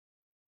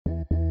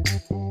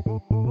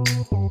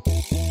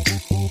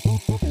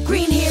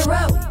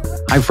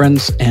Greenhero. Hi,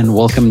 friends, and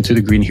welcome to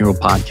the Greenhero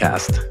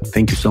podcast.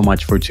 Thank you so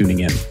much for tuning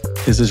in.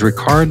 This is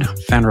Ricard,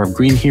 founder of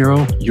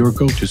Greenhero, your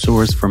go-to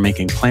source for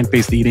making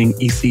plant-based eating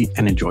easy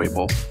and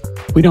enjoyable.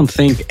 We don't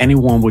think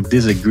anyone would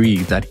disagree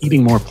that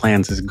eating more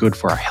plants is good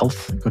for our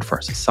health, good for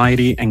our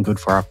society, and good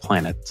for our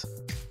planet.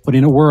 But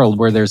in a world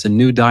where there's a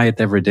new diet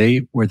every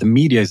day, where the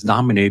media is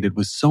dominated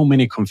with so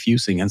many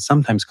confusing and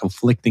sometimes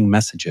conflicting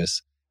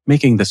messages,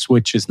 making the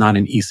switch is not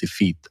an easy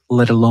feat,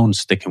 let alone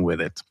sticking with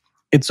it.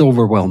 It's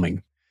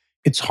overwhelming.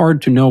 It's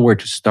hard to know where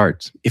to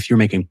start if you're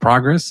making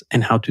progress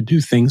and how to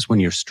do things when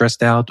you're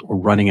stressed out or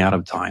running out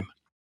of time.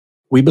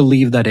 We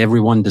believe that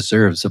everyone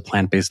deserves a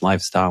plant-based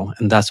lifestyle,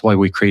 and that's why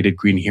we created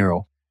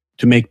Greenhero,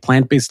 to make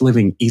plant-based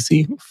living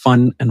easy,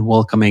 fun, and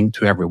welcoming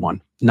to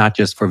everyone, not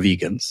just for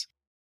vegans.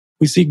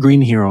 We see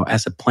Greenhero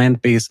as a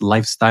plant-based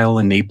lifestyle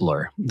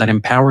enabler that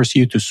empowers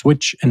you to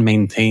switch and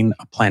maintain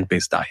a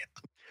plant-based diet.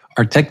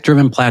 Our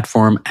tech-driven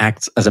platform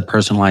acts as a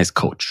personalized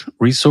coach,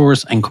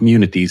 resource, and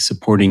community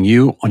supporting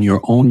you on your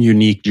own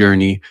unique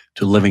journey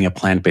to living a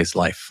plant-based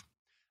life.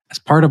 As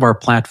part of our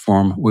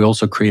platform, we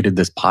also created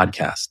this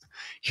podcast.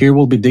 Here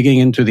we'll be digging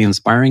into the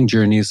inspiring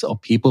journeys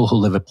of people who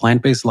live a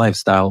plant-based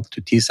lifestyle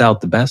to tease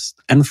out the best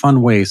and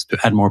fun ways to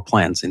add more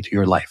plants into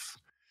your life.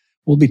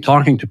 We'll be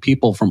talking to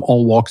people from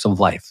all walks of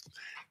life,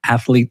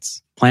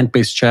 athletes,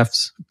 plant-based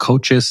chefs,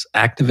 coaches,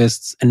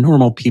 activists, and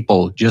normal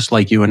people just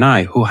like you and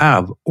I who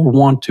have or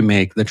want to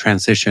make the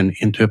transition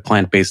into a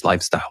plant-based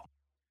lifestyle.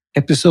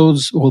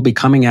 Episodes will be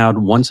coming out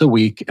once a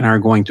week and are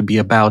going to be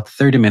about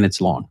 30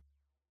 minutes long.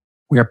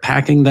 We are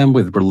packing them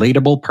with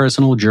relatable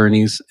personal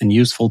journeys and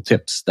useful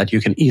tips that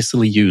you can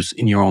easily use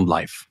in your own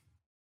life.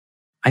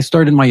 I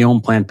started my own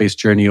plant-based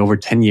journey over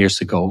 10 years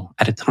ago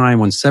at a time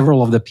when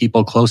several of the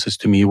people closest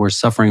to me were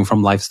suffering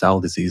from lifestyle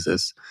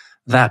diseases.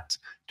 That,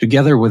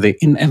 together with the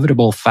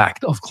inevitable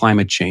fact of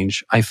climate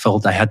change, I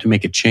felt I had to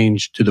make a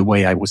change to the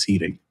way I was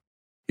eating.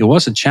 It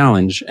was a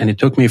challenge, and it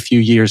took me a few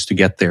years to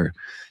get there.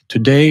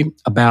 Today,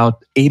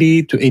 about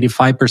 80 to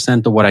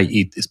 85% of what I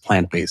eat is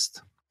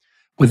plant-based.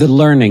 With the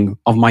learning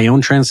of my own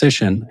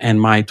transition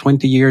and my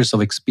 20 years of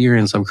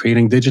experience of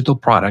creating digital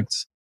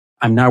products,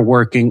 I'm now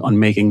working on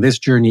making this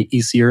journey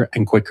easier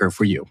and quicker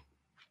for you.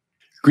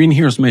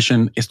 Greenhero's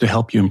mission is to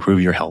help you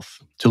improve your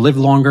health, to live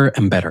longer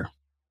and better,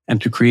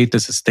 and to create a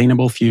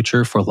sustainable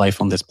future for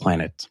life on this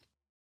planet.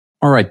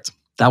 All right,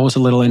 that was a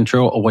little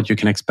intro of what you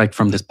can expect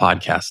from this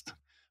podcast.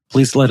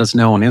 Please let us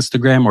know on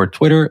Instagram or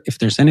Twitter if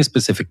there's any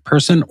specific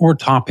person or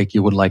topic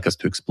you would like us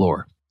to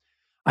explore.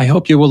 I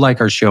hope you will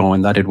like our show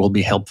and that it will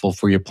be helpful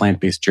for your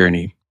plant-based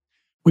journey.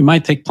 We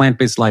might take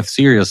plant-based life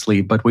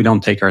seriously, but we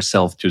don't take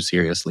ourselves too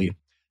seriously.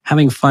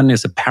 Having fun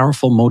is a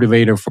powerful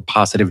motivator for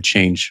positive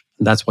change,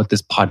 and that's what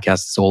this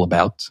podcast is all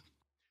about.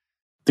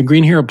 The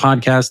Greenhero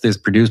podcast is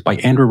produced by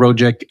Andrew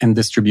Rojek and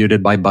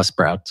distributed by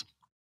Buzzsprout.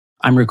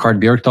 I'm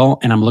Ricard Björkdahl,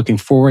 and I'm looking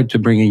forward to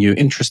bringing you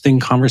interesting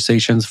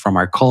conversations from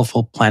our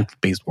colorful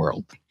plant-based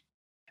world.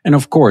 And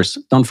of course,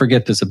 don't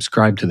forget to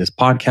subscribe to this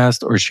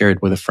podcast or share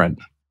it with a friend.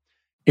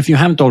 If you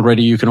haven't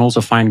already, you can also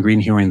find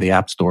Greenhero in the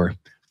App Store.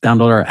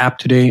 Download our app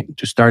today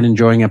to start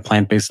enjoying a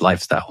plant-based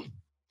lifestyle.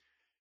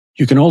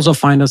 You can also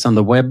find us on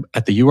the web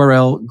at the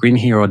URL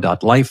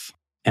greenhero.life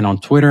and on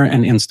Twitter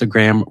and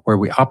Instagram, where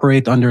we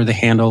operate under the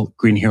handle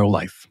Greenhero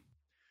Life.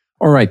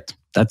 All right,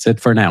 that's it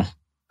for now.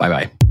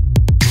 Bye-bye.